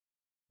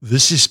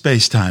This is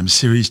Spacetime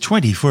Series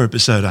 20 for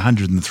episode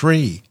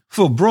 103,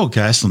 for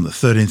broadcast on the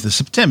 13th of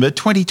September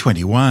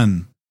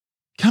 2021.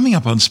 Coming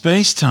up on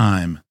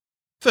Spacetime,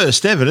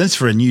 first evidence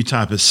for a new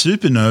type of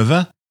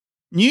supernova,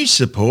 new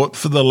support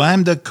for the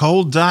lambda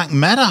cold dark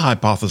matter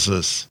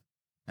hypothesis,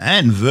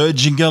 and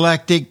Virgin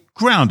Galactic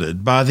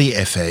grounded by the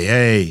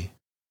FAA.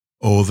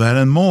 All that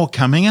and more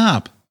coming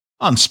up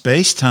on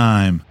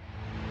Spacetime.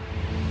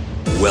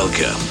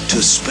 Welcome to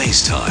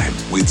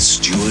Spacetime with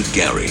Stuart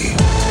Gary.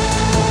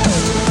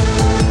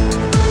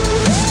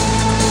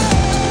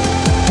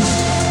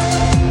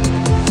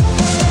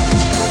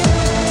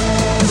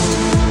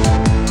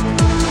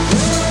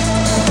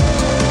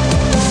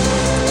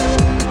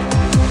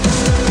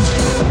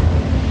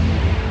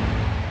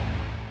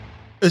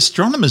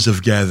 Astronomers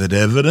have gathered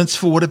evidence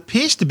for what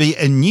appears to be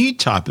a new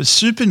type of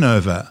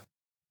supernova.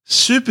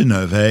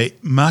 Supernovae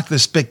mark the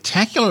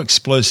spectacular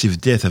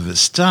explosive death of a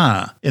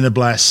star in a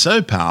blast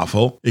so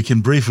powerful it can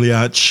briefly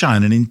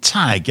outshine an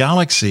entire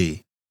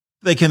galaxy.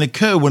 They can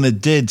occur when a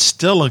dead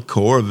stellar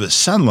core of a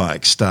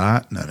sun-like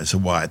star, known as a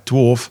white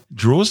dwarf,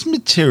 draws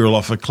material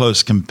off a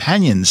close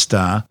companion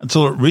star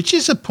until it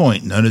reaches a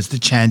point known as the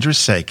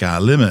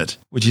Chandrasekhar limit,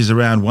 which is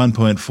around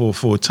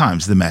 1.44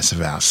 times the mass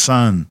of our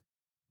Sun.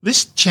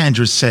 This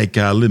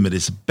Chandrasekhar limit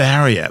is a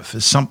barrier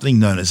for something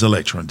known as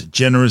electron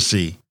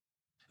degeneracy.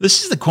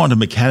 This is the quantum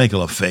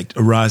mechanical effect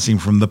arising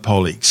from the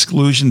Pauli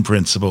exclusion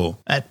principle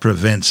that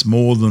prevents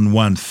more than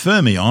one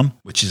fermion,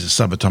 which is a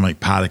subatomic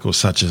particle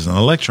such as an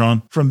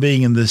electron, from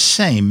being in the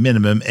same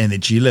minimum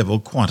energy level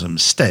quantum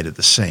state at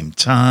the same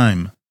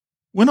time.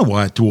 When a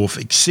white dwarf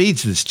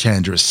exceeds this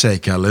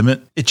Chandrasekhar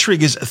limit, it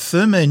triggers a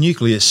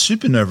thermonuclear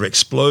supernova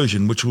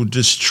explosion which will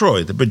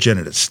destroy the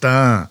progenitor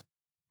star.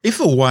 If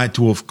a white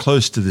dwarf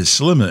close to this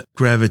limit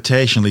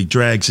gravitationally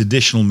drags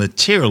additional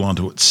material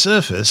onto its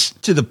surface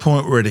to the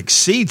point where it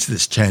exceeds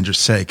this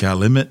Chandrasekhar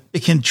limit,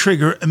 it can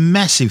trigger a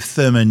massive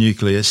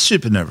thermonuclear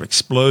supernova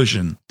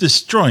explosion,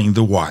 destroying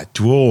the white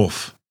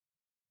dwarf.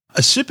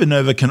 A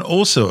supernova can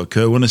also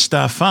occur when a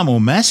star far more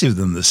massive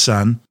than the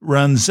Sun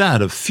runs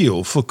out of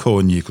fuel for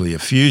core nuclear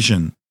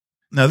fusion.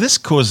 Now, this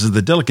causes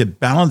the delicate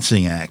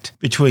balancing act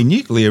between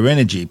nuclear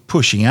energy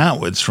pushing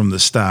outwards from the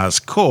star's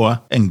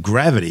core and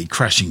gravity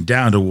crashing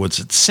down towards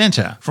its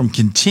center from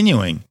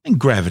continuing, and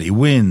gravity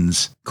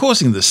wins,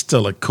 causing the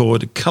stellar core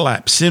to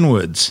collapse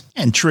inwards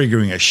and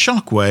triggering a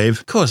shock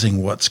wave,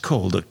 causing what's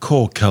called a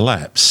core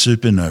collapse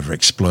supernova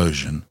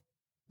explosion.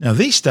 Now,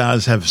 these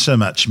stars have so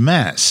much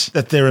mass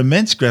that their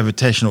immense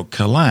gravitational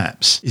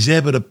collapse is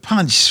able to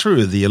punch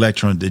through the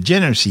electron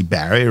degeneracy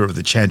barrier of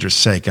the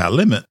Chandrasekhar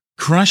limit,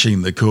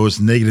 crushing the core's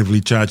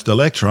negatively charged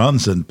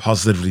electrons and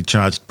positively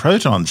charged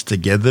protons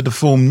together to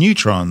form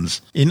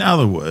neutrons, in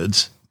other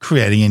words,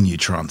 creating a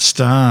neutron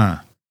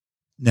star.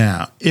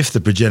 Now, if the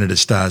progenitor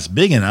star is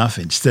big enough,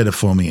 instead of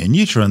forming a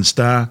neutron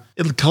star,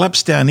 it'll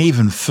collapse down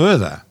even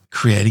further,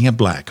 creating a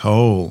black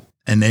hole,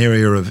 an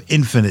area of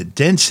infinite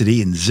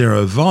density and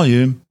zero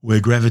volume where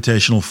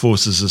gravitational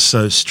forces are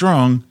so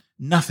strong,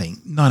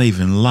 nothing, not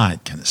even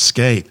light, can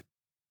escape.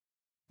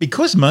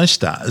 Because most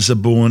stars are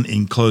born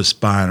in close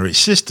binary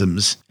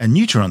systems, a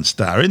neutron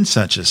star in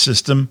such a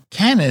system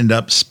can end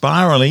up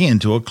spiraling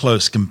into a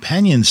close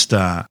companion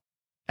star,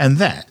 and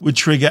that would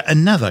trigger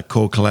another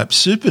core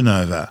collapse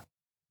supernova.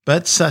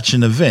 But such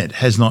an event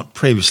has not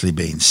previously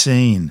been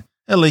seen,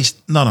 at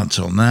least not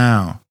until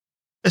now.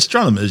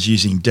 Astronomers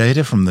using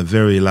data from the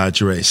Very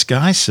Large Array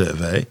Sky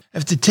Survey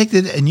have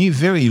detected a new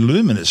very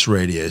luminous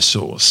radio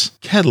source,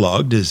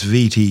 catalogued as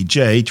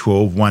VTJ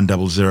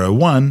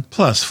 121001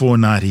 plus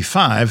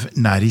 495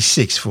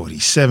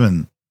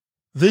 9647.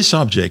 This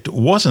object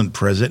wasn't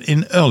present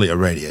in earlier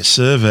radio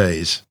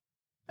surveys.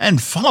 And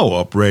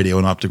follow-up radio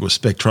and optical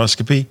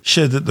spectroscopy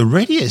showed that the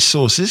radio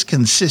source is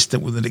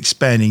consistent with an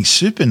expanding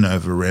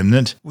supernova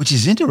remnant which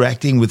is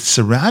interacting with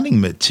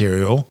surrounding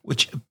material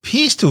which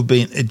appears to have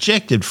been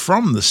ejected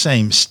from the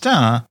same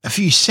star a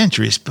few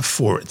centuries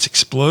before its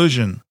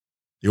explosion.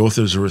 The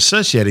authors are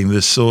associating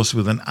this source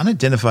with an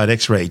unidentified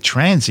X-ray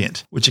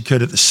transient which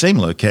occurred at the same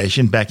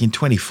location back in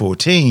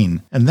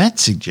 2014, and that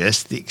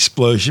suggests the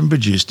explosion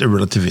produced a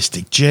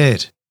relativistic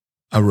jet.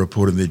 A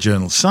report in the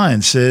journal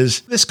Science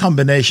says this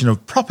combination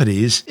of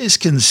properties is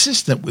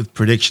consistent with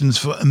predictions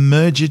for a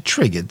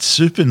merger-triggered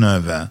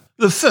supernova,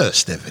 the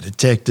first ever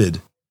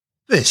detected.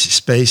 This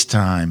is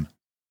Spacetime.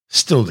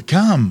 Still to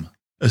come,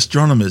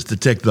 astronomers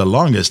detect the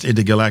longest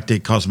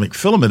intergalactic cosmic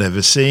filament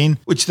ever seen,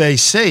 which they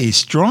say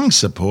strong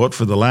support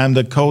for the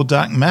lambda cold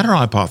dark matter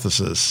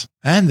hypothesis.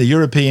 And the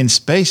European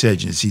Space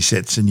Agency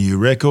sets a new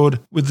record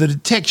with the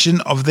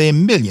detection of their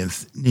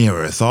millionth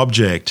near-Earth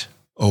object.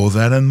 All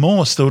that and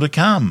more still to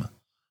come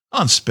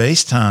on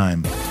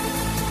Spacetime.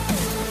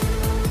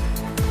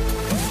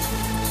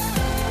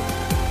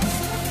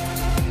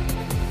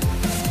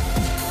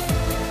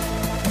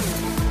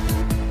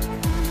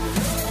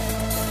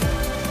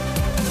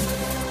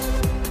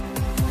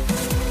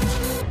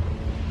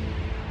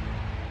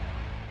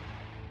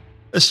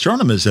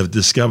 Astronomers have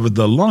discovered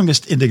the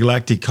longest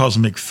intergalactic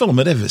cosmic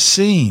filament ever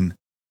seen.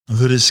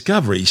 The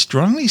discovery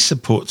strongly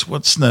supports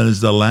what's known as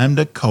the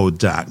lambda cold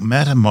dark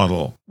matter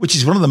model, which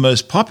is one of the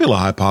most popular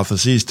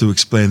hypotheses to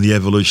explain the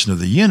evolution of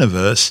the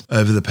universe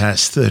over the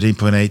past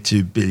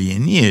 13.82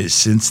 billion years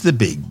since the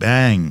Big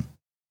Bang.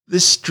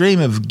 This stream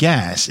of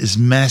gas is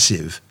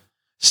massive,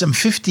 some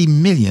 50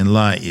 million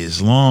light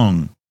years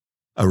long.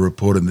 A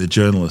report in the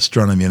journal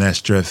Astronomy and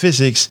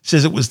Astrophysics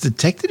says it was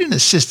detected in a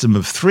system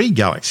of 3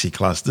 galaxy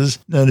clusters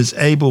known as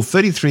Abell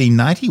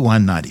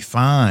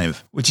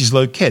 339195, which is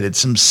located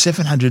some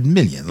 700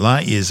 million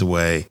light years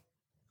away.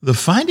 The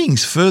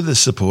findings further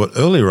support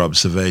earlier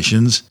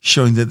observations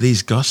showing that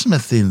these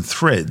gossamer-thin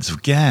threads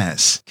of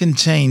gas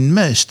contain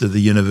most of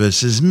the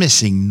universe's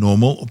missing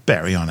normal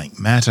baryonic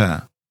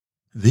matter.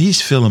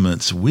 These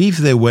filaments weave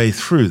their way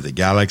through the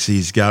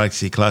galaxies,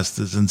 galaxy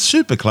clusters, and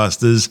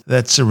superclusters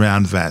that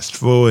surround vast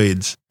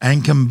voids,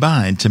 and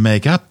combine to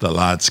make up the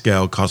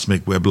large-scale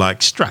cosmic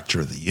web-like structure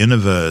of the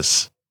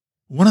universe.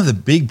 One of the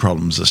big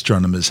problems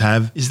astronomers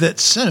have is that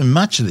so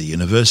much of the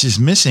universe is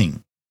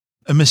missing.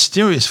 A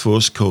mysterious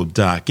force called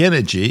dark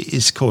energy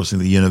is causing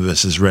the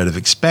universe's rate of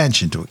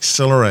expansion to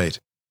accelerate.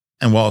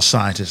 And while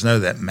scientists know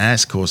that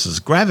mass causes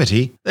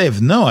gravity, they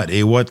have no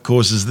idea what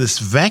causes this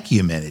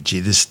vacuum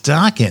energy, this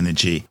dark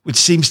energy, which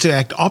seems to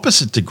act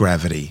opposite to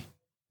gravity.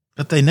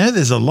 But they know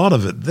there's a lot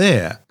of it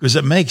there, because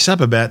it makes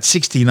up about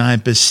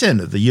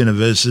 69% of the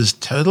universe's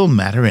total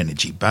matter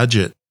energy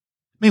budget.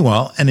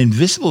 Meanwhile, an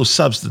invisible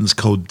substance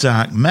called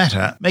dark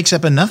matter makes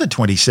up another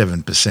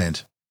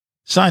 27%.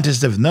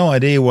 Scientists have no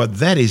idea what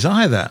that is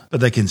either, but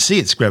they can see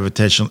its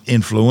gravitational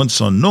influence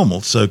on normal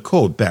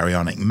so-called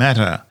baryonic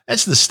matter.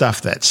 That's the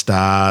stuff that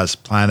stars,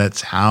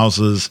 planets,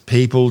 houses,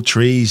 people,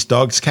 trees,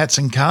 dogs, cats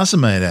and cars are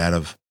made out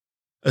of.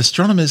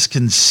 Astronomers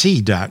can see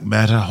dark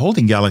matter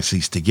holding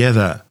galaxies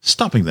together,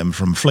 stopping them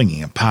from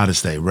flinging apart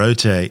as they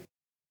rotate.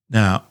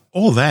 Now,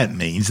 all that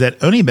means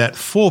that only about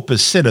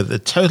 4% of the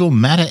total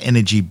matter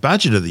energy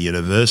budget of the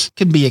universe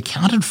can be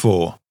accounted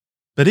for.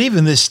 But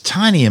even this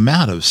tiny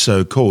amount of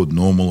so-called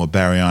normal or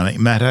baryonic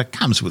matter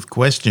comes with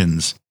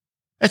questions.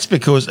 That's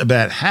because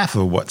about half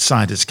of what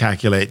scientists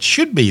calculate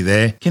should be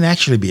there can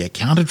actually be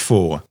accounted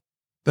for.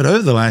 But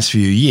over the last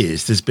few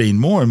years, there's been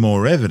more and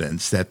more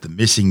evidence that the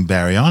missing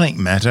baryonic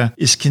matter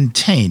is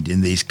contained in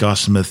these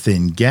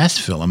gossamer-thin gas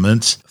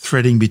filaments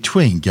threading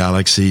between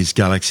galaxies,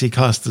 galaxy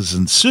clusters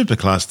and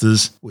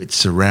superclusters which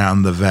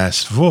surround the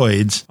vast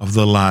voids of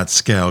the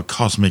large-scale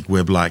cosmic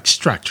web-like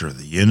structure of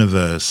the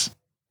universe.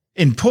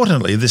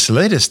 Importantly, this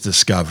latest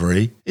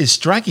discovery is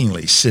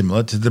strikingly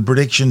similar to the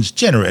predictions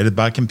generated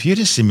by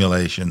computer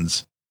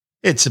simulations.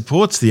 It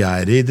supports the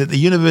idea that the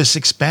universe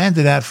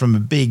expanded out from a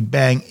Big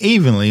Bang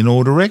evenly in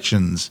all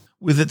directions,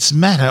 with its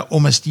matter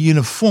almost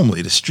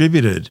uniformly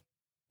distributed.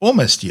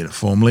 Almost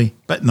uniformly,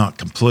 but not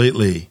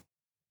completely.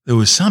 There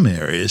were some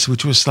areas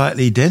which were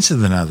slightly denser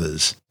than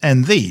others,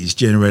 and these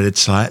generated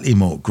slightly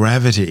more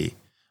gravity,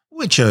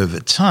 which over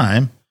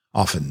time,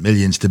 often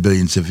millions to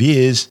billions of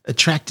years,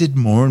 attracted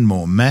more and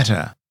more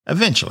matter,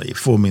 eventually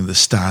forming the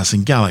stars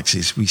and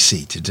galaxies we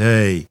see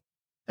today.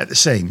 At the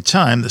same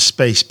time, the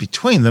space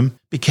between them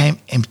became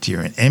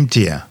emptier and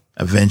emptier,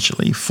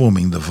 eventually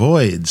forming the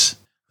voids.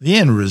 The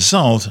end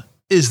result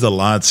is the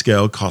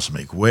large-scale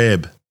cosmic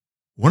web.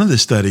 One of the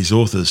study's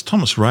authors,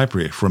 Thomas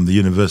Reiprich from the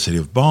University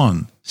of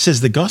Bonn, says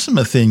the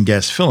gossamer-thin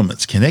gas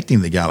filaments connecting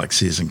the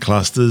galaxies and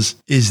clusters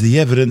is the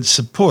evidence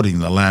supporting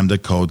the lambda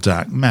cold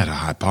dark matter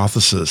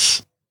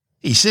hypothesis.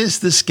 He says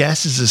this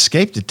gas has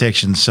escaped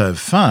detection so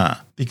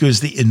far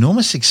because the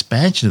enormous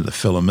expansion of the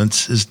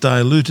filaments has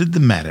diluted the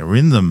matter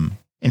in them.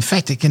 In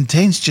fact, it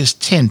contains just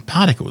 10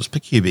 particles per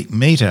cubic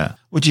metre,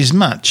 which is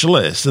much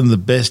less than the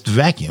best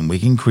vacuum we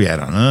can create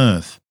on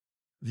Earth.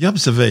 The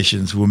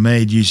observations were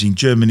made using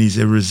Germany's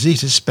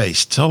Rosetta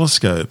Space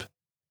Telescope.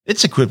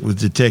 It's equipped with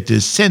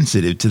detectors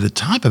sensitive to the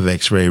type of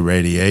X-ray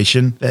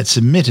radiation that's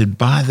emitted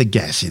by the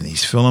gas in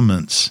these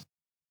filaments.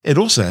 It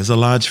also has a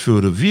large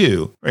field of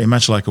view, very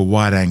much like a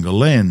wide-angle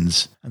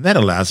lens, and that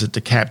allows it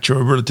to capture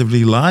a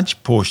relatively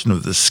large portion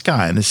of the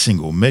sky in a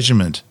single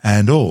measurement,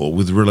 and all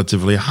with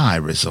relatively high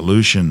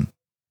resolution.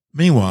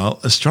 Meanwhile,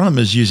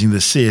 astronomers using the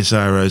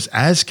CSIRO's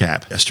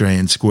ASCAP,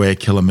 Australian Square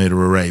Kilometre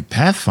Array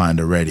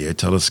Pathfinder radio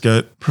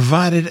telescope,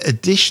 provided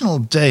additional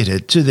data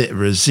to the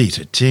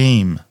Rosetta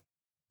team.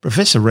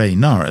 Professor Ray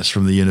Norris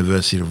from the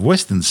University of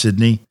Western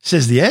Sydney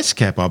says the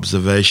ASCAP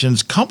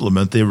observations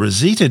complement the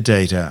Rosetta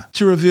data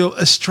to reveal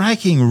a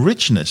striking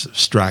richness of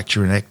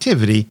structure and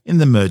activity in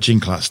the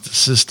merging cluster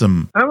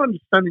system. Our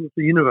understanding of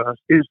the universe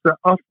is that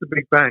after the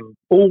Big Bang,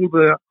 all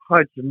the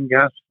hydrogen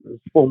gas that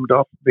was formed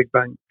after the Big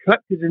Bang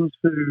collected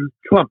into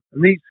clumps,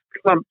 and these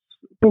clumps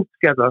pulled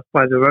together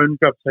by their own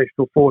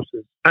gravitational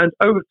forces. And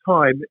over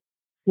time,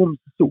 forms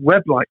this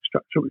web-like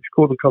structure, which is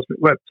called the cosmic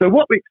web. So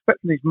what we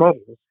expect in these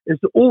models is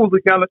that all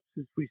the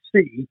galaxies we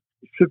see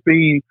should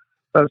be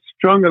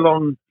strung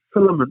along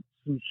filaments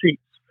and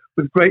sheets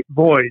with great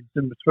voids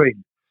in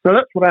between. So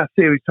that's what our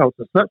theory tells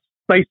us. That's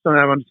based on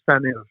our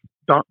understanding of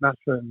dark matter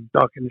and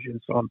dark energy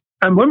and so on.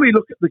 And when we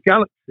look at the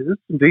galaxies,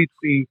 indeed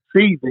we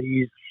see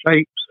these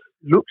shapes.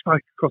 It looks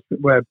like a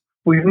cosmic web.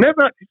 We've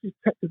never actually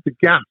detected the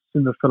gas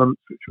in the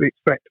filaments which we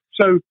expect.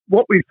 So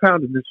what we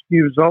found in this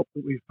new result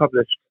that we've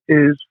published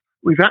is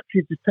we've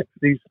actually detected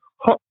these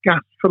hot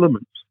gas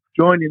filaments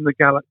joining the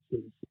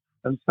galaxies.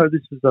 And so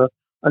this is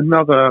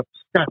another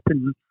step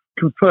in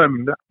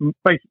confirming that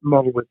basic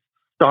model with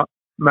dark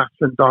matter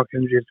and dark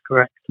energy is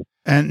correct.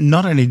 And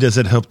not only does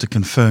it help to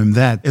confirm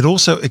that, it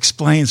also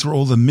explains where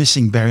all the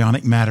missing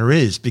baryonic matter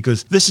is,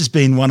 because this has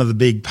been one of the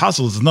big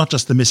puzzles, not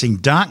just the missing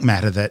dark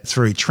matter that's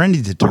very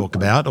trendy to talk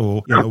about,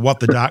 or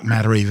what the dark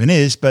matter even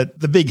is, but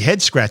the big head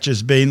scratch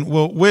has been,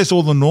 well, where's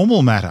all the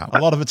normal matter? A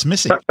lot of it's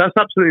missing. That's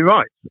absolutely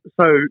right.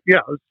 So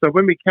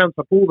when we count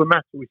up all the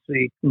matter we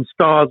see in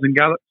stars and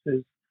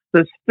galaxies,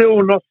 there's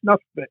still not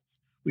enough of it.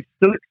 We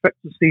still expect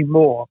to see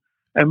more.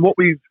 And what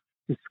we've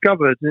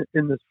discovered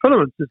in this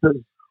filament is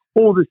that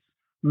all this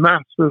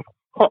mass of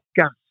hot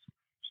gas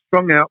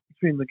strung out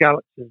between the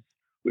galaxies,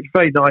 which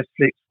very nicely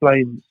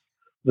explains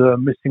the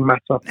missing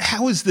matter.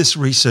 How is this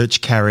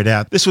research carried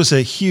out? This was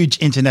a huge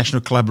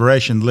international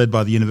collaboration led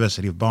by the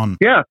University of Bonn.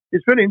 Yeah,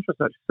 it's really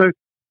interesting. So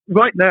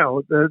right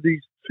now, there are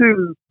these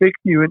two big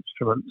new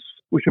instruments,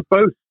 which are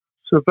both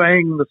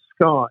surveying the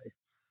sky.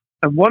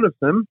 And one of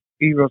them,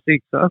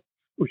 eROSITA,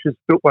 which is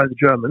built by the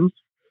Germans,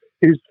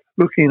 is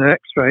looking at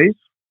X-rays.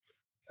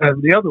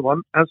 And the other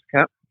one,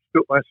 ASCAP,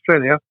 built by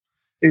Australia,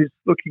 is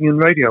looking in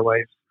radio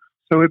waves.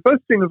 So we're both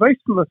doing a very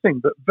similar thing,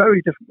 but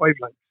very different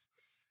wavelengths.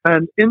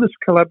 And in this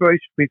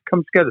collaboration, we've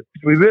come together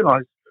because we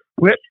realize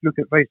we actually look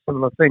at very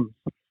similar things.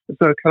 And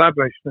so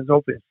collaboration is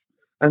obvious.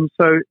 And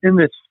so in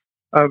this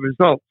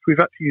result,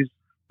 we've actually used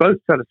both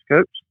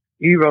telescopes,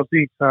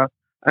 eROSITA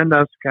and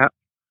ASCAP,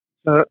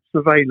 to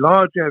survey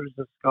large areas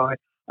of the sky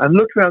and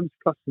look around this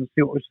cluster and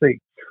see what we see.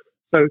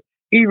 So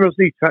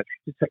eROSITA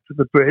actually detected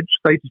the bridge.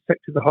 They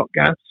detected the hot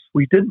gas.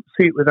 We didn't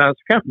see it with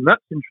ASCAP, and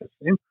that's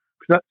interesting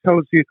because that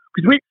tells you,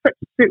 because we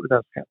expected to see it with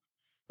ASCAP,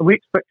 and we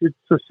expected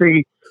to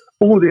see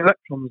all the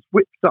electrons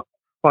whipped up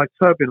by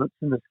turbulence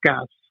in this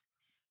gas,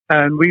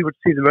 and we would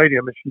see the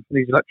radio emission from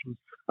these electrons,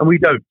 and we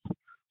don't.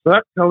 So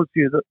that tells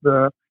you that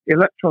the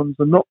electrons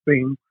are not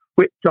being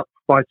whipped up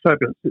by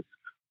turbulence. It's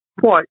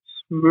quite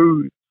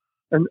smooth.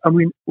 And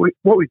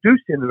what we do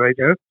see in the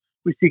radio,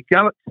 we see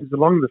galaxies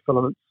along the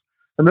filaments,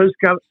 and those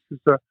galaxies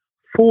are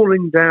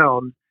falling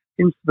down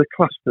into the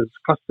clusters.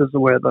 Clusters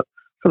are where the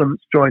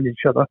filaments join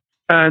each other.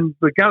 And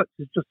the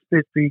galaxies just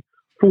appear to be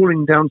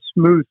falling down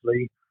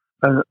smoothly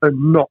and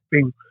not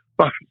being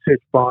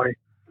buffeted by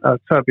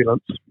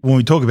turbulence. When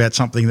we talk about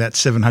something that's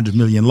 700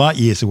 million light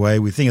years away,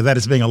 we think of that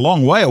as being a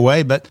long way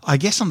away, but I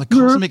guess on the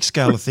cosmic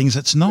scale of things,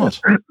 it's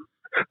not.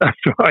 That's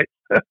right.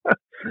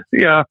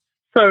 Yeah.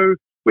 So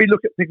we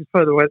look at things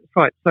further away. That's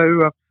right.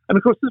 So, and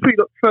of course, as we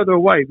look further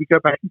away, we go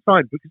back in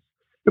time, because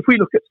if we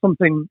look at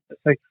something,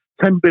 let's say,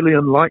 10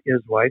 billion light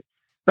years away,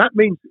 that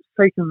means it's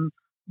taken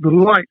the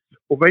light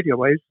or radio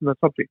waves from that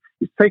object.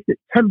 It's taken it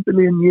 10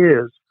 billion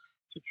years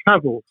to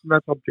travel from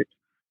that object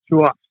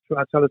to us, to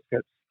our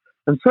telescopes.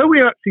 And so we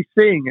are actually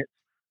seeing it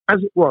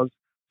as it was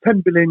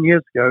 10 billion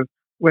years ago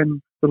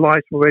when the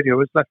light or radio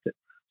has left it.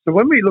 So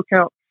when we look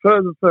out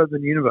further and further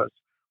in the universe,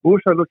 we're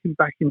also looking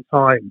back in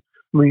time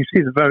when you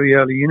see the very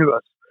early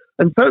universe.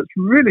 And so it's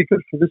really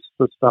good for this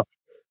sort of stuff,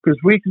 because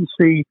we can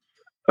see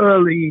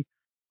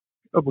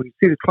we can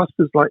see the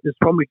clusters like this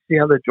one, we can see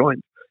how they're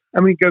joined.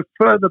 And we go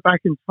further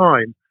back in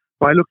time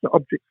by looking at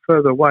objects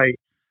further away,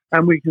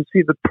 and we can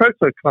see the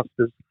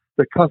proto-clusters,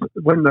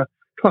 when the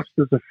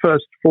clusters are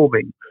first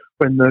forming,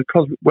 when the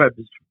cosmic web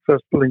is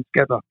first pulling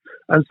together.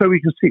 And so we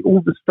can see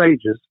all the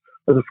stages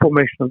of the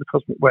formation of the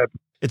cosmic web.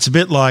 It's a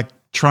bit like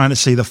trying to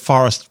see the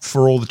forest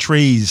for all the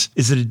trees.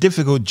 Is it a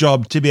difficult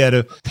job to be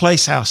able to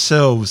place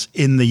ourselves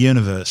in the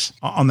universe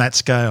on that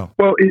scale?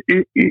 Well,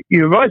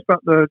 you're right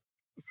about the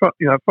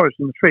forest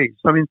and the trees.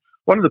 I mean,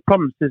 one of the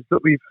problems is that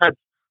we've had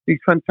these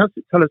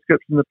fantastic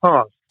telescopes in the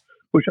past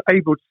which are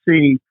able to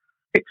see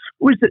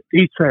exquisite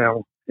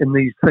detail in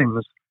these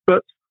things.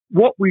 But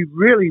what we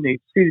really need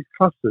to see these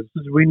clusters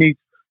is we need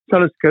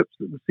telescopes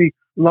that will see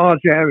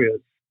large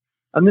areas.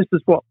 And this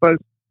is what both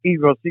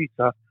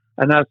eROSITA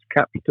and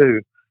ASCAP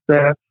do.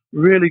 They're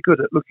really good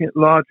at looking at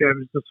large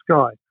areas of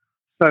sky.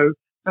 So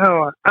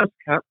our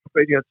ASCAP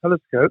radio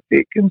telescope,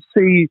 it can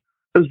see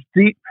as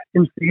deep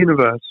into the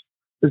universe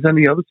as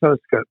any other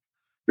telescope.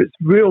 But its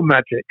real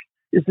magic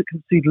is it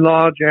can see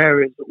large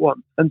areas at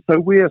once. And so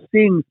we are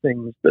seeing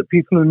things that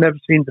people have never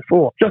seen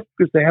before, just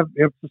because they haven't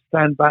been able to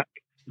stand back.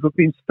 We've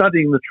been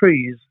studying the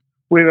trees,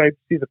 we're able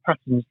to see the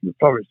patterns in the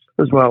forest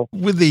as well.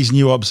 With these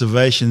new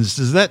observations,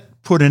 does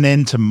that put an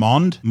end to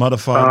MOND,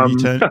 modified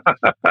Newtonian?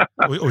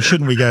 Or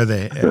shouldn't we go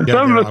there?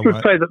 Some of us would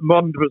say that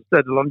MOND was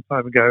dead a long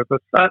time ago,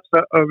 but that's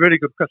a really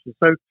good question.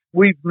 So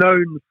we've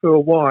known for a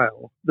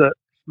while that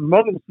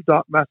models of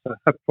dark matter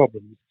have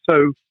problems.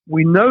 So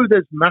we know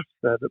there's mass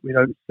there that we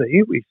don't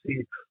see. We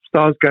see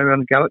stars going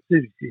around in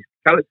galaxies, we see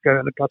galaxies going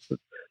around in clusters,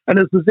 and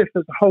it's as if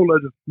there's a whole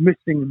load of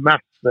missing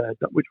mass there,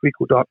 which we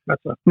call dark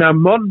matter. Now,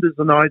 MOND is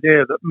an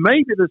idea that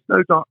maybe there's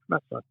no dark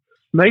matter.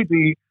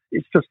 Maybe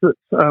it's just that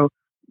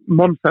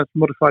MOND stands for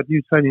modified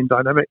Newtonian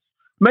dynamics.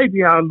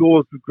 Maybe our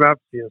laws of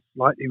gravity are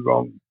slightly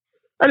wrong.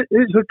 And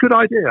it's a good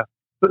idea.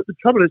 But the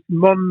trouble is,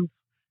 MOND,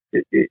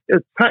 it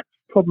attacks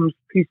problems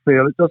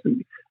piecemeal. It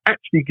doesn't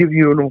actually give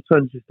you an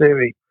alternative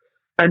theory,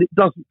 and it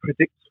doesn't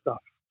predict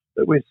stuff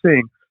that we're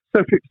seeing.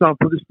 So, for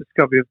example, this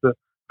discovery of the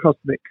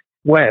cosmic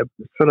web,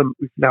 the filament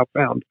we've now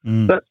found,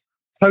 that's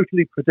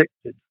totally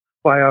predicted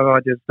by our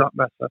idea of dark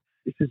matter.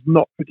 This is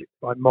not predicted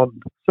by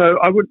MOND. So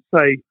I wouldn't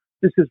say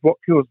this is what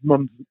cures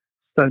MOND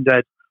stone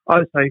dead. I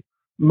would say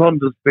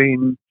MOND has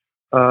been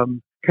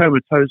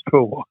comatose for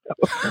a while.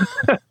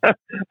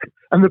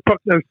 And the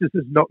prognosis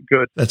is not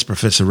good. That's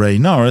Professor Ray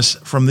Norris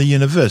from the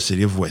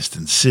University of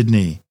Western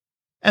Sydney.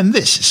 And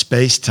this is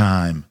Space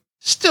Time.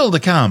 Still to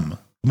come,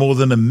 more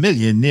than 1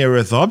 million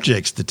near-Earth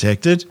objects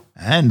detected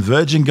and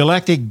Virgin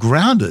Galactic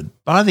grounded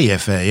by the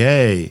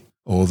FAA.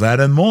 All that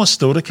and more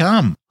still to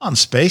come on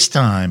Space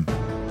Time.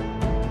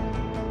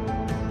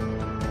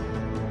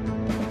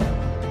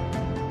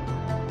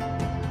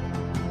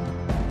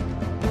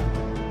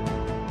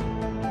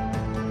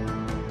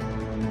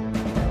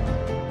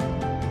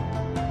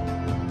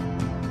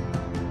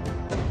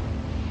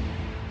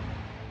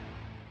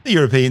 The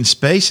European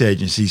Space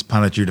Agency's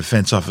Planetary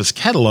Defence Office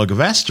catalogue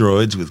of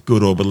asteroids with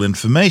good orbital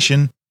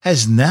information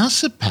has now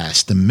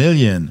surpassed 1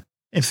 million.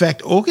 In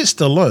fact, August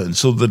alone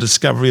saw the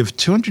discovery of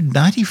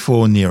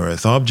 294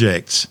 near-Earth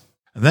objects.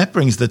 That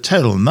brings the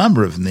total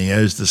number of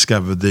NEOs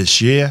discovered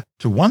this year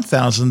to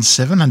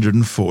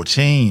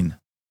 1,714.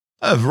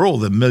 Overall,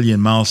 the 1 million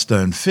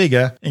milestone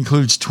figure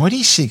includes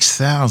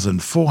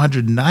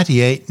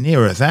 26,498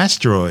 near-Earth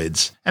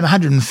asteroids and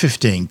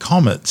 115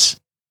 comets.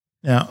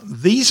 Now,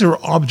 these are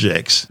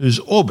objects whose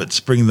orbits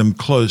bring them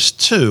close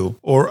to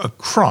or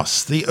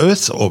across the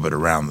Earth's orbit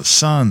around the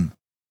Sun.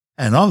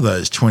 And of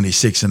those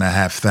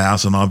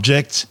 26,500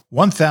 objects,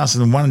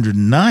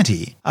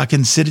 1,190 are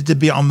considered to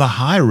be on the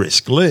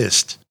high-risk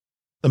list.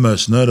 The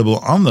most notable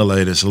on the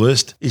latest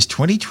list is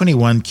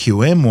 2021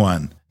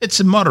 QM1.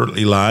 It's a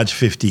moderately large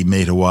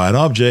 50-metre-wide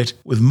object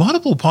with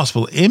multiple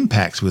possible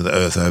impacts with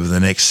Earth over the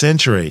next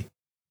century.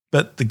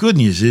 But the good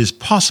news is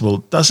possible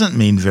doesn't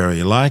mean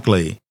very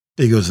likely,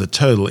 because the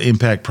total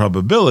impact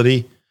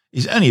probability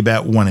is only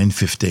about 1 in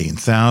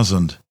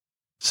 15,000.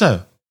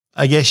 So,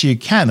 I guess you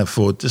can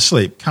afford to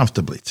sleep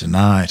comfortably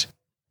tonight.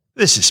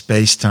 This is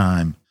Space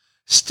Time.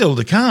 Still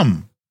to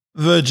come,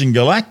 Virgin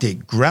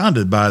Galactic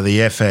grounded by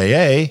the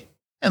FAA,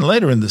 and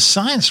later in the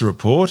science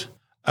report,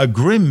 a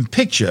grim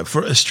picture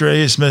for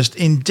Australia's most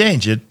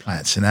endangered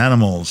plants and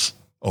animals.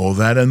 All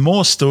that and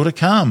more still to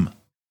come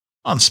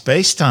on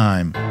Space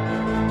Time.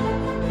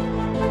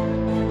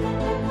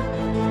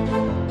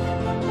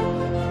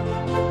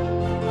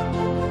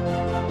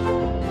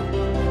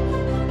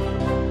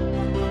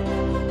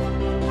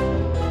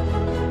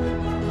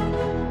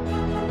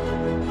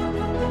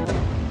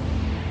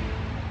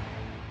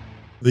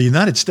 The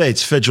United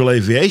States Federal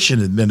Aviation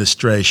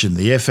Administration,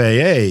 the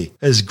FAA,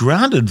 has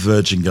grounded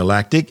Virgin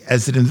Galactic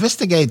as it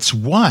investigates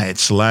why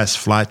its last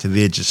flight to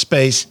the edge of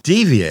space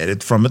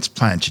deviated from its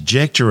planned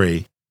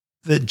trajectory.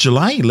 The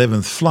July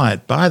 11th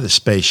flight by the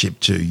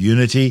Spaceship Two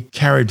Unity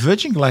carried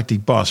Virgin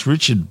Galactic boss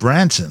Richard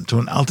Branson to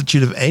an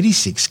altitude of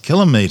 86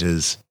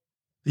 kilometres.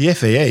 The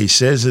FAA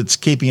says it's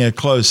keeping a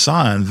close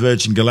eye on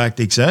Virgin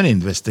Galactic's own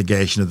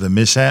investigation of the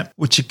mishap,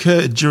 which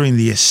occurred during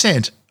the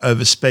ascent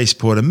over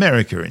Spaceport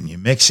America in New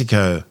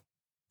Mexico.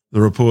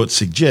 The report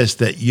suggests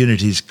that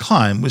Unity's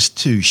climb was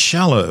too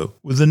shallow,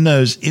 with the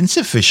nose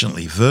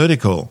insufficiently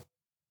vertical.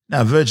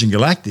 Now, Virgin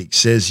Galactic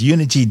says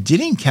Unity did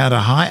encounter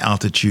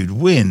high-altitude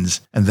winds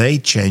and they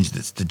changed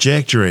its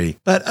trajectory,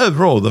 but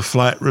overall the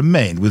flight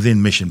remained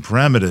within mission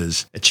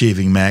parameters,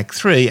 achieving Mach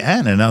 3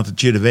 and an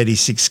altitude of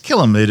 86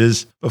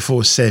 kilometres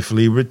before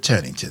safely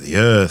returning to the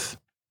Earth.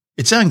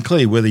 It's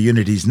unclear whether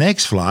Unity's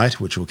next flight,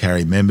 which will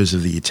carry members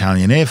of the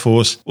Italian Air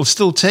Force, will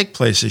still take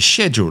place as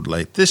scheduled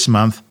late this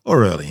month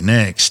or early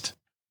next.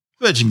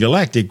 Virgin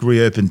Galactic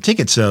reopened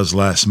ticket sales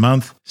last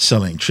month,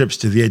 selling trips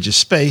to the edge of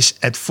space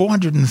at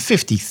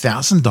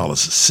 $450,000 a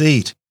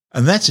seat.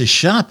 And that's a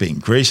sharp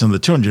increase on the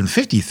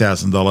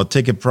 $250,000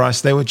 ticket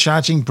price they were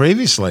charging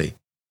previously.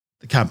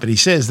 The company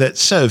says that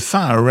so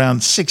far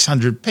around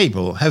 600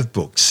 people have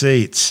booked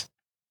seats.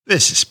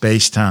 This is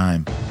Space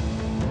Time.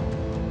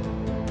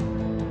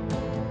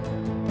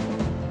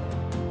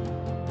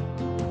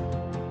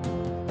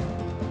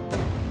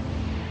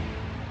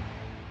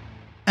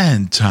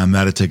 And time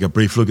now to take a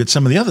brief look at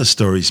some of the other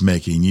stories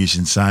making news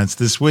in science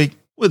this week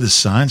with a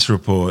science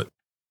report.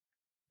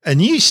 A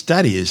new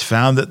study has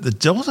found that the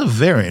Delta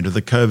variant of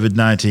the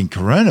COVID-19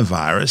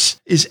 coronavirus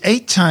is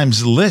 8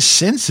 times less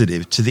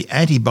sensitive to the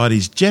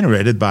antibodies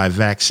generated by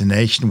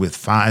vaccination with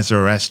Pfizer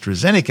or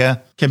AstraZeneca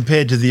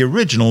compared to the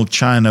original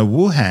China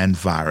Wuhan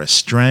virus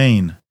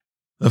strain.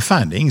 The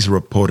findings,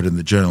 reported in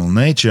the journal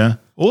Nature,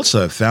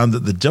 also found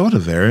that the Delta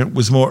variant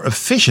was more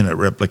efficient at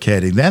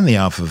replicating than the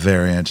Alpha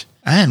variant,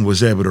 and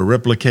was able to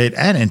replicate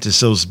and enter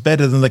cells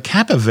better than the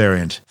Kappa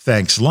variant,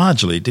 thanks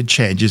largely to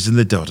changes in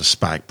the Delta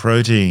spike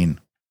protein.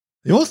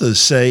 The authors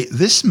say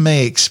this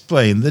may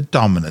explain the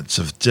dominance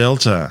of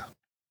Delta.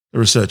 The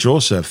research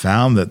also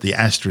found that the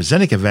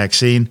AstraZeneca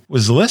vaccine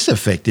was less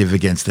effective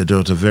against the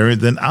Delta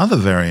variant than other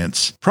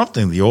variants,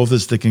 prompting the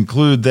authors to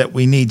conclude that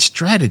we need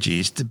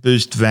strategies to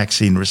boost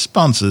vaccine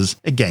responses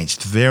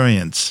against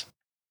variants.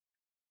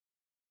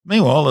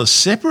 Meanwhile, a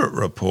separate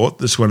report,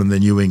 this one in the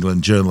New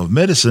England Journal of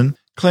Medicine,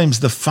 claims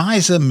the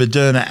Pfizer,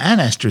 Moderna and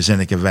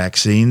AstraZeneca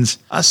vaccines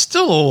are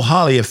still all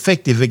highly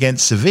effective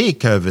against severe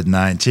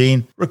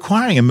COVID-19,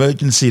 requiring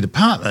emergency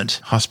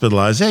department,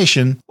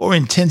 hospitalization, or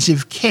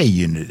intensive care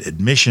unit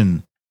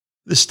admission.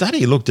 The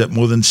study looked at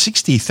more than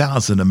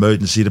 60,000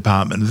 emergency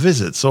department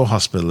visits or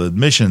hospital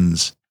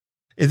admissions.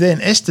 It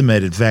then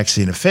estimated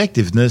vaccine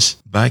effectiveness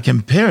by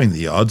comparing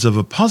the odds of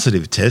a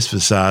positive test for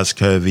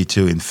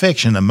SARS-CoV-2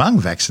 infection among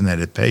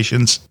vaccinated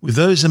patients with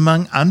those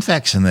among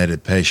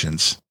unvaccinated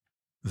patients.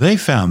 They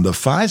found the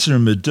Pfizer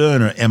and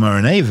Moderna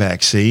mRNA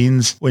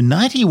vaccines were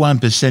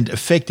 91%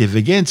 effective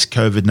against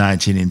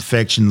COVID-19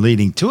 infection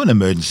leading to an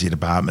emergency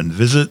department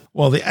visit,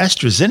 while the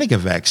AstraZeneca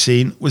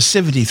vaccine was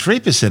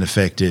 73%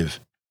 effective.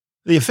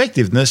 The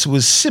effectiveness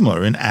was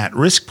similar in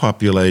at-risk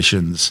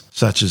populations,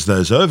 such as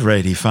those over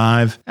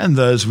 85 and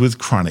those with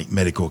chronic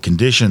medical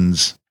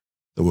conditions.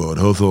 The World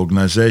Health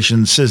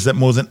Organization says that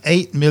more than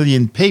 8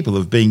 million people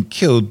have been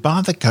killed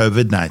by the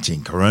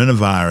COVID-19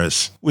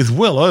 coronavirus, with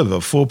well over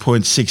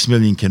 4.6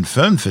 million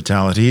confirmed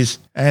fatalities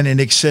and in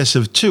excess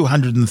of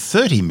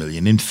 230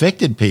 million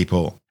infected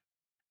people.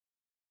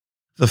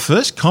 The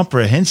first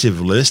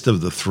comprehensive list of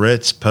the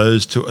threats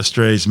posed to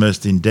Australia's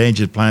most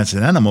endangered plants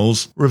and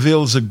animals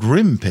reveals a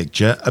grim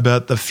picture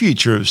about the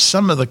future of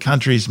some of the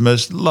country's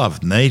most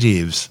loved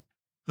natives.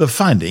 The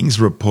findings,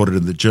 reported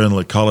in the journal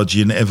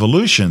Ecology and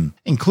Evolution,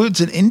 includes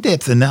an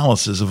in-depth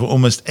analysis of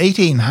almost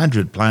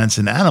 1,800 plants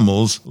and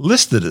animals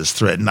listed as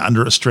threatened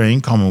under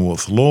Australian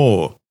Commonwealth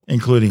law,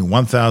 including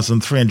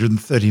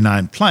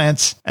 1,339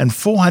 plants and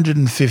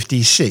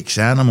 456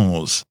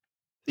 animals.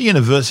 The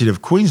University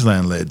of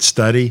Queensland-led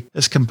study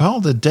has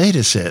compiled a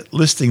dataset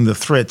listing the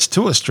threats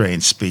to Australian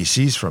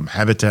species from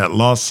habitat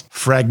loss,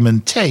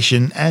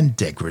 fragmentation and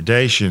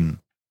degradation.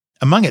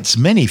 Among its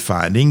many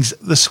findings,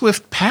 the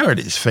swift parrot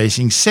is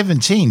facing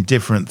 17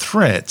 different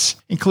threats,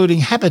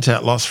 including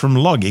habitat loss from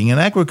logging and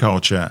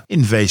agriculture,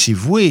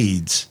 invasive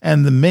weeds,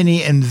 and the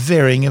many and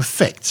varying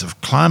effects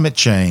of climate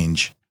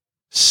change.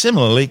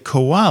 Similarly,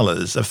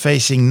 koalas are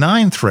facing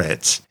 9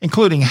 threats,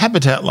 including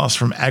habitat loss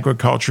from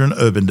agriculture and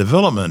urban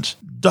development,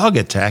 dog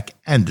attack,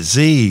 and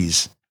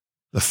disease.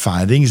 The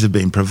findings have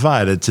been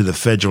provided to the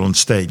federal and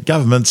state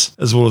governments,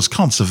 as well as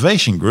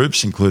conservation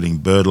groups including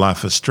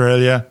BirdLife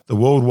Australia, the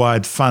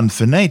Worldwide Fund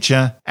for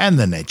Nature, and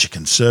the Nature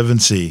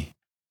Conservancy.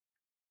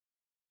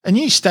 A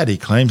new study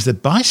claims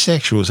that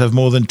bisexuals have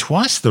more than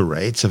twice the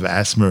rates of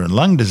asthma and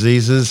lung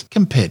diseases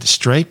compared to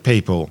straight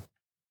people.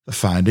 The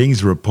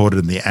findings, reported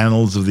in the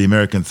Annals of the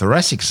American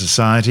Thoracic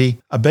Society,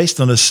 are based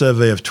on a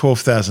survey of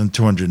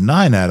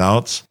 12,209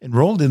 adults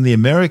enrolled in the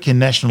American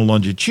National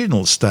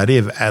Longitudinal Study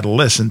of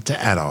Adolescent to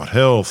Adult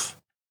Health.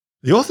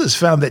 The authors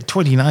found that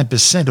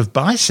 29% of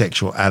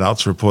bisexual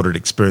adults reported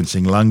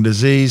experiencing lung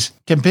disease,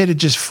 compared to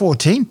just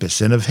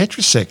 14% of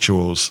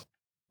heterosexuals.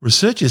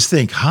 Researchers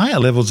think higher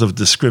levels of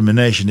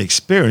discrimination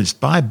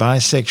experienced by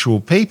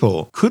bisexual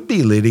people could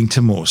be leading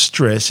to more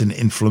stress and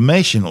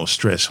inflammation or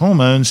stress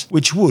hormones,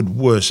 which would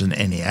worsen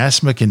any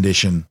asthma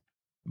condition.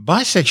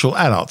 Bisexual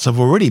adults have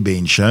already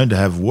been shown to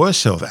have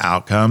worse health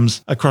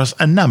outcomes across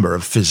a number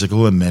of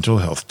physical and mental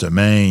health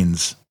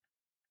domains.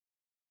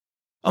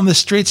 On the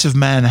streets of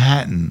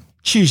Manhattan,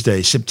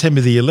 Tuesday,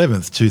 September the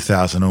 11th,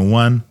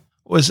 2001,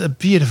 was a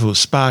beautiful,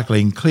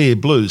 sparkling, clear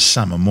blue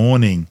summer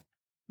morning.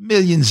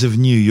 Millions of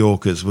New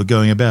Yorkers were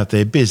going about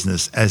their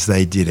business as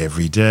they did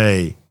every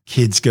day.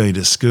 Kids going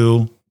to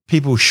school,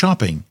 people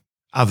shopping,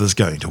 others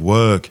going to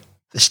work.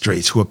 The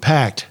streets were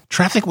packed,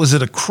 traffic was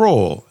at a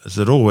crawl, as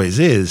it always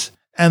is,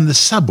 and the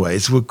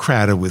subways were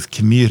crowded with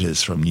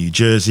commuters from New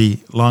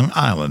Jersey, Long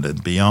Island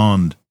and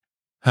beyond.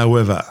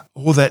 However,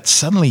 all that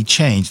suddenly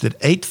changed at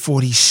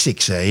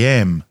 8:46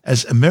 a.m.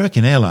 as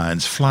American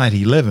Airlines Flight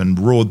 11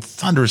 roared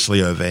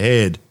thunderously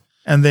overhead,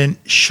 and then,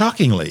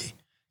 shockingly,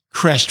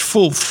 crashed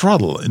full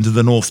throttle into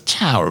the North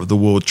Tower of the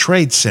World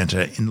Trade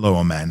Center in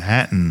Lower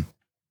Manhattan.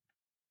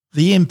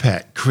 The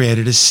impact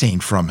created a scene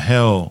from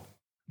hell.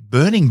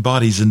 Burning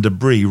bodies and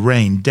debris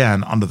rained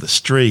down onto the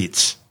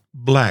streets.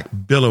 Black,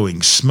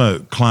 billowing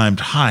smoke climbed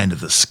high into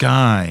the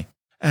sky,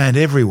 and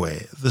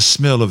everywhere the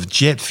smell of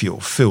jet fuel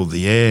filled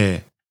the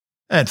air.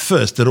 At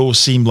first it all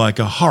seemed like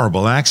a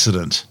horrible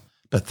accident,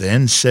 but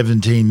then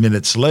 17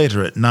 minutes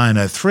later at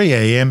 9:03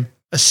 a.m.,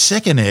 a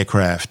second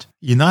aircraft,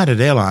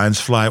 United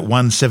Airlines Flight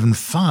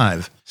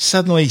 175,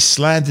 suddenly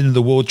slammed into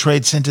the World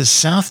Trade Center's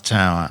South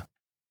Tower,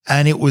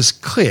 and it was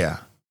clear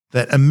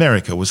that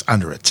America was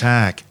under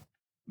attack.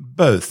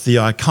 Both the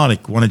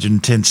iconic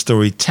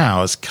 110-story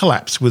towers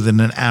collapsed within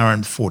an hour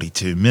and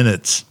 42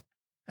 minutes,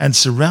 and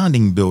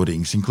surrounding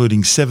buildings,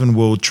 including 7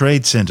 World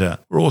Trade Center,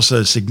 were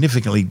also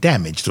significantly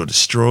damaged or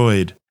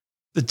destroyed.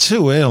 The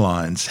 2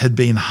 airlines had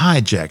been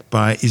hijacked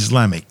by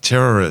Islamic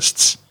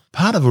terrorists,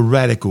 part of a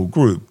radical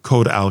group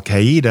called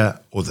Al-Qaeda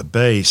or the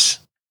Base.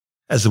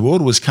 as the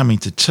world was coming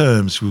to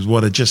terms with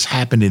what had just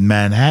happened in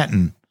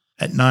Manhattan.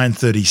 At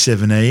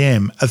 9:37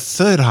 a.m., a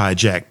third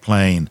hijacked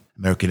plane,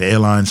 American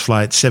Airlines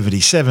Flight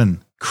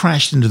 77,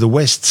 crashed into the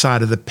west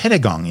side of the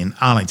Pentagon in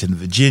Arlington,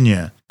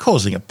 Virginia,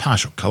 causing a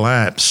partial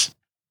collapse.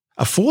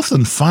 A fourth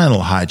and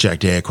final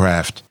hijacked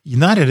aircraft,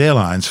 United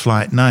Airlines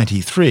Flight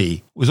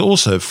 93, was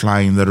also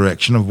flying in the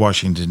direction of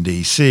Washington,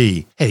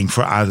 D.C., heading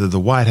for either the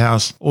White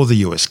House or the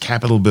U.S.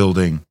 Capitol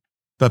building.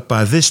 But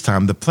by this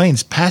time, the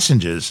plane's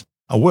passengers,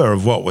 aware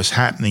of what was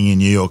happening in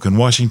New York and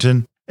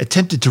Washington,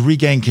 attempted to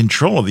regain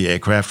control of the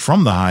aircraft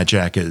from the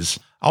hijackers,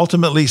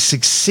 ultimately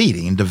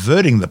succeeding in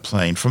diverting the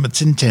plane from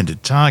its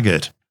intended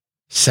target,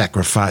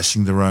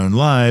 sacrificing their own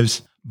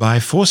lives by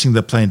forcing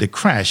the plane to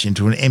crash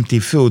into an empty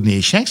field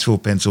near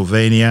Shanksville,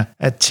 Pennsylvania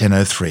at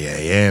 10:03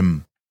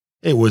 a.m.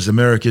 It was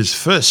America's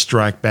first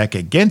strike back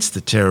against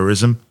the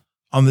terrorism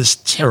on this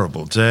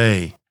terrible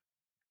day.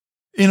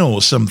 In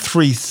all, some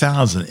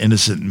 3,000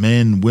 innocent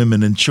men,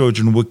 women and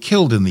children were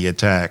killed in the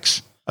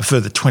attacks. A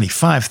further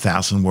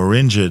 25,000 were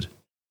injured.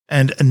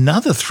 And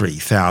another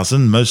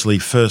 3,000, mostly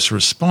first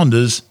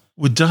responders,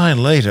 would die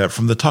later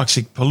from the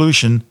toxic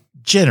pollution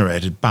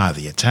generated by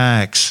the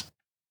attacks.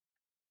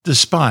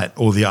 Despite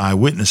all the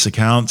eyewitness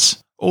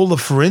accounts, all the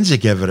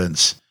forensic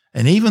evidence,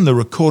 and even the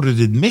recorded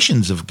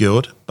admissions of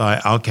guilt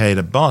by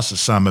al-Qaeda boss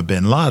Osama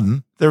bin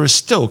Laden, there are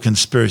still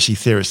conspiracy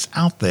theorists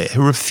out there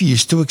who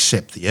refuse to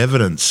accept the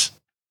evidence.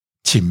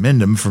 Tim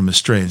Mendham from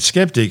Australian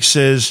Skeptics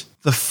says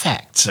the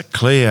facts are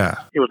clear.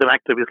 It was an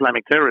act of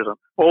Islamic terrorism.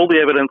 All the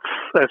evidence,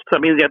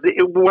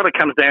 what it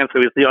comes down to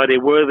is the idea,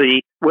 were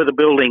the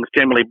buildings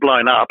generally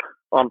blown up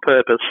on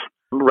purpose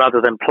rather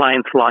than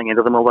planes flying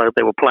into them, although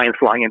there were planes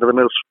flying into them.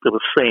 It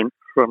was seen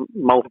from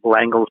multiple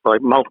angles by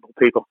multiple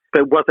people.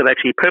 But was it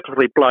actually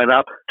purposely blown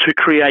up to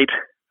create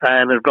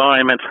an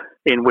environment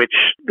in which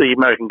the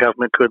American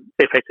government could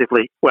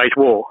effectively wage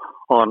war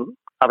on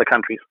other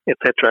countries,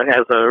 etc.,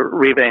 as a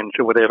revenge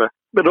or whatever?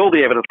 But all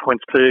the evidence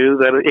points to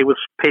that it was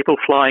people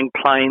flying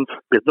planes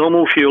with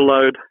normal fuel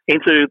load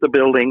into the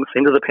buildings,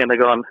 into the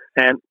Pentagon,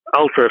 and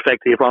ultra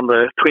effective on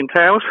the Twin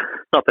Towers,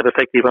 not that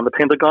effective on the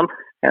Pentagon,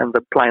 and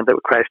the plane that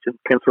crashed in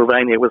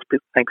Pennsylvania was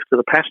thanks to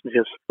the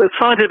passengers. The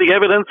scientific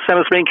evidence,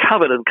 and it's been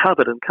covered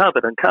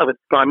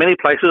by many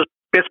places.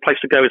 Best place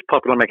to go is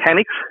Popular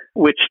Mechanics,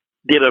 which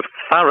did a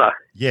thorough,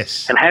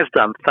 and has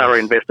done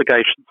thorough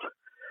investigations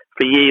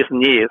for years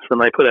and years,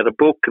 and they put out a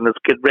book and it's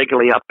get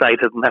regularly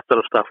updated and that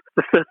sort of stuff.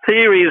 The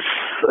theories,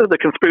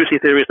 the conspiracy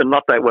theories are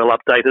not that well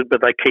updated,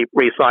 but they keep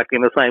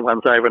recycling the same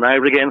ones over and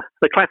over again.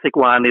 The classic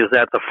one is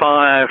that the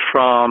fire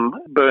from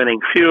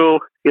burning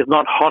fuel is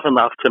not hot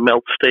enough to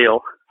melt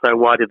steel, so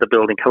why did the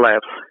building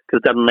collapse?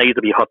 Because it doesn't need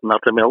to be hot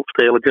enough to melt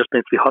steel, it just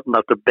needs to be hot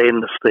enough to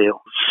bend the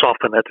steel,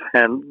 soften it,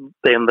 and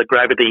then the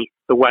gravity,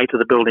 the weight of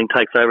the building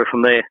takes over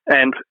from there.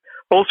 And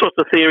all sorts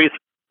of theories.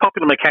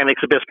 Popular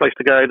Mechanics is the best place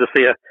to go to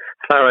see a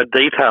thorough,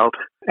 detailed,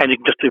 and you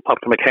can just do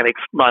Popular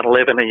Mechanics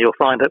 9/11 and you'll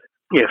find it.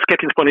 Yeah,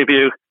 Skeptics' point of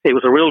view, it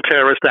was a real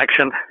terrorist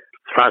action.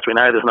 As far as we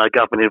know, there's no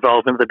government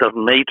involvement. There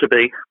doesn't need to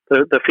be.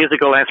 The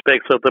physical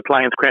aspects of the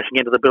planes crashing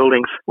into the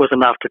buildings was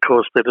enough to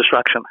cause the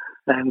destruction.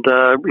 And,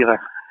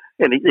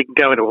 and you can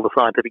go into all the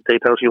scientific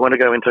details you want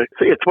to go into.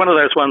 So it's one of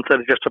those ones that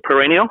are just a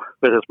perennial,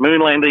 whether it's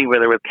moon landing,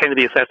 whether it's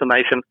Kennedy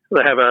assassination,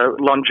 they have a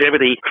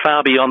longevity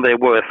far beyond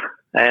their worth.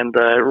 And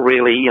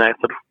really,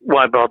 sort of,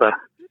 why bother?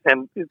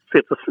 And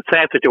it's a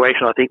sad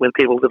situation, I think, when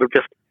people that have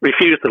just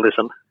refused to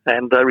listen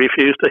and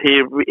refused to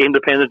hear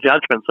independent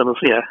judgments, and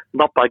it's,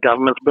 not by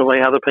governments, but by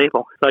other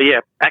people. So,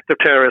 act of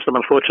terrorism,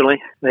 unfortunately,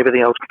 and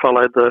everything else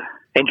followed the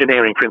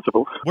engineering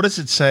principles. What does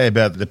it say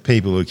about the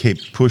people who keep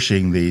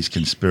pushing these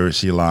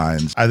conspiracy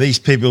lines? Are these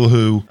people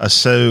who are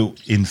so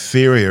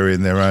inferior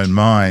in their own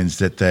minds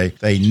that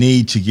they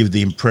need to give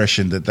the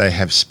impression that they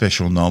have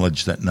special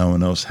knowledge that no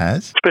one else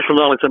has? Special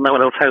knowledge that no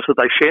one else has that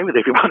they share with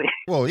everybody.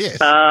 Well, yes.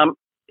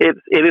 It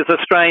is a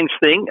strange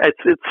thing. That's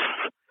the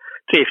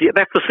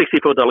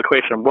 $64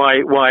 question.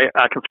 Why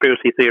are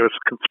conspiracy theorists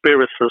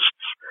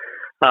conspiracists?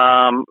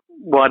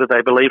 Why do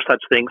they believe such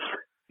things?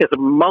 There's a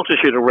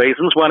multitude of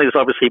reasons. One is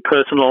obviously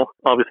personal.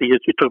 Obviously, you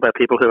talk about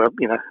people who are,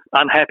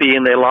 unhappy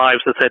in their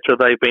lives, etc.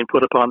 They've been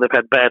put upon. They've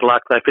had bad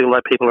luck. They feel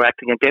like people are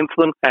acting against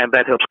them, and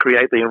that helps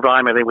create the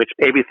environment in which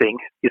everything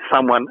is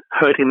someone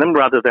hurting them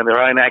rather than their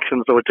own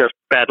actions or just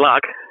bad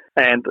luck.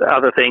 And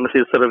other things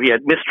is sort of,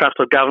 mistrust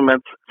of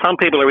governments. Some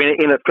people are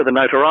in it for the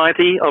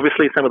notoriety.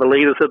 Obviously, some of the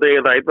leaders are there.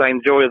 They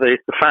enjoy the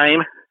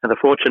fame and the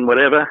fortune,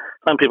 whatever.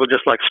 Some people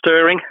just like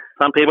stirring.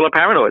 Some people are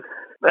paranoid.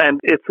 And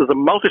there's a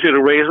multitude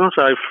of reasons.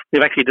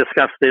 We've actually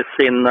discussed this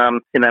in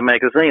our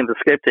magazine, The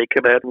Skeptic,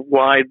 about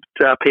why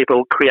are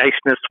people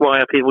creationists,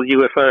 why are people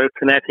UFO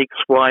fanatics,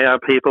 why are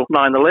people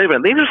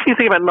 9/11. The interesting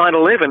thing about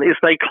 9/11 is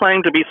they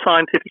claim to be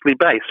scientifically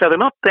based. So they're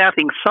not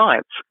doubting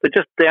science. They're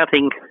just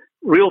doubting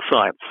real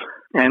science.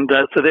 And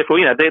so therefore,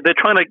 they're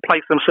trying to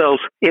place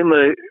themselves in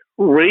the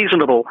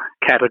reasonable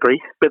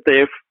category, but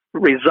their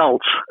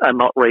results are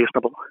not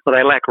reasonable.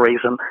 They lack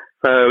reason.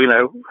 So,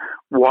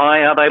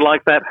 why are they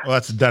like that? Well,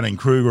 that's the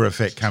Dunning-Kruger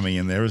effect coming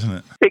in there, isn't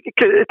it?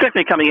 it's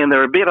definitely coming in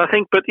there a bit, I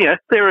think. But,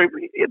 there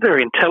are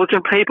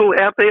intelligent people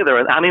out there. There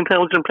are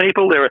unintelligent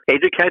people. There are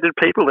educated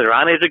people. There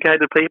are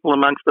uneducated people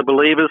amongst the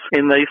believers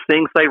in these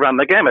things. They run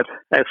the gamut,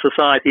 as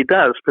society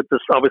does. But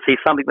there's obviously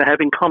something they have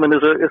in common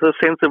is a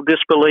sense of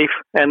disbelief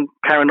and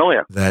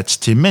paranoia. That's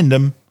Tim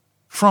Mendham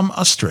from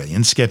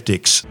Australian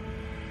Skeptics.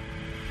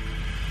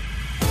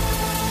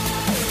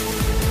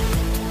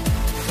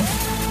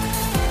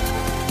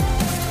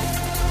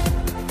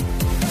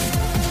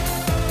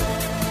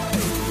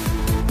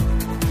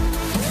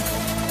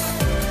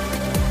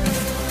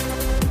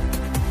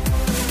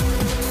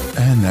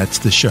 And that's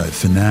the show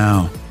for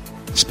now.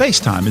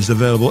 Spacetime is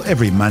available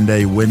every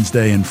Monday,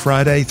 Wednesday and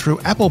Friday through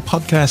Apple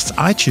Podcasts,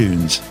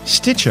 iTunes,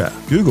 Stitcher,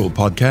 Google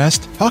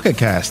Podcast, Pocket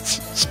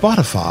Casts,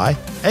 Spotify,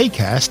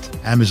 Acast,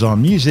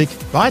 Amazon Music,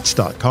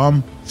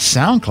 Bytes.com,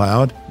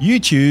 SoundCloud,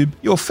 YouTube,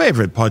 your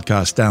favourite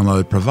podcast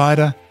download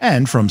provider,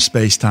 and from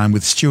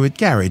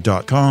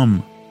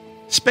spacetimewithstuartgary.com.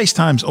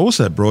 Spacetime's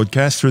also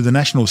broadcast through the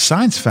National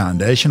Science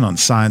Foundation on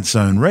Science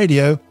Zone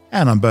Radio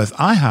and on both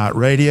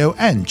iHeartRadio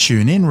and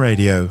TuneIn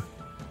Radio.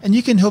 And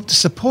you can help to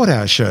support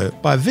our show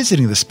by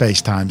visiting the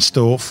Spacetime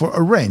store for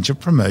a range of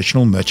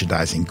promotional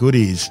merchandising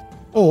goodies,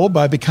 or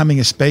by becoming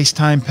a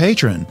Spacetime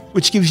patron,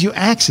 which gives you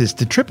access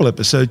to triple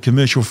episode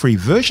commercial-free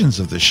versions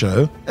of the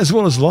show, as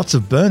well as lots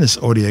of bonus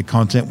audio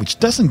content which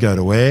doesn't go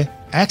to air,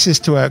 access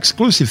to our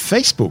exclusive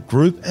Facebook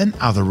group, and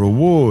other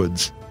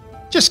rewards.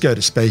 Just go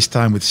to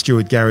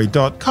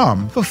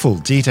spacetimewithstuartgary.com for full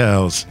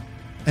details.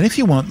 And if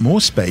you want more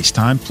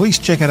Spacetime, please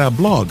check out our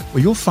blog,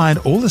 where you'll find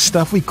all the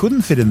stuff we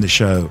couldn't fit in the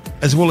show,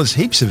 as well as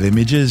heaps of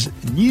images,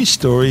 news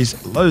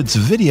stories, loads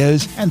of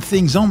videos, and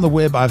things on the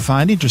web I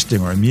find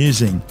interesting or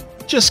amusing.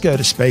 Just go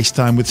to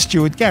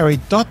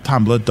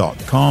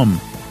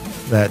spacetimewithstuartgary.tumblr.com.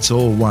 That's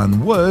all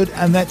one word,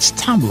 and that's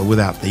Tumblr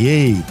without the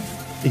E.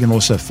 You can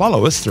also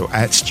follow us through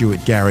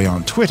 @StuartGary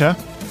on Twitter,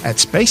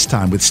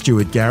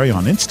 @SpaceTimeWithStuartGary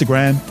on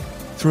Instagram,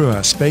 through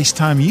our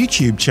Spacetime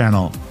YouTube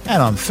channel, and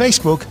on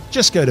Facebook,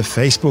 just go to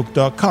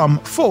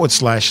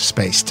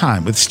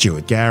facebook.com/Spacetime with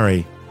Stuart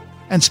Gary.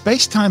 And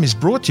Spacetime is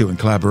brought to you in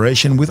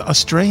collaboration with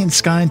Australian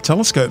Sky and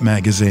Telescope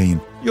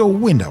magazine, your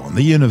window on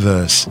the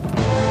universe.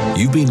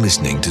 You've been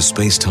listening to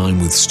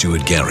Spacetime with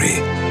Stuart Gary.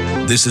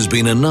 This has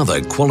been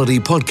another quality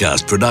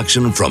podcast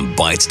production from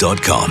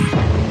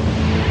Bytes.com.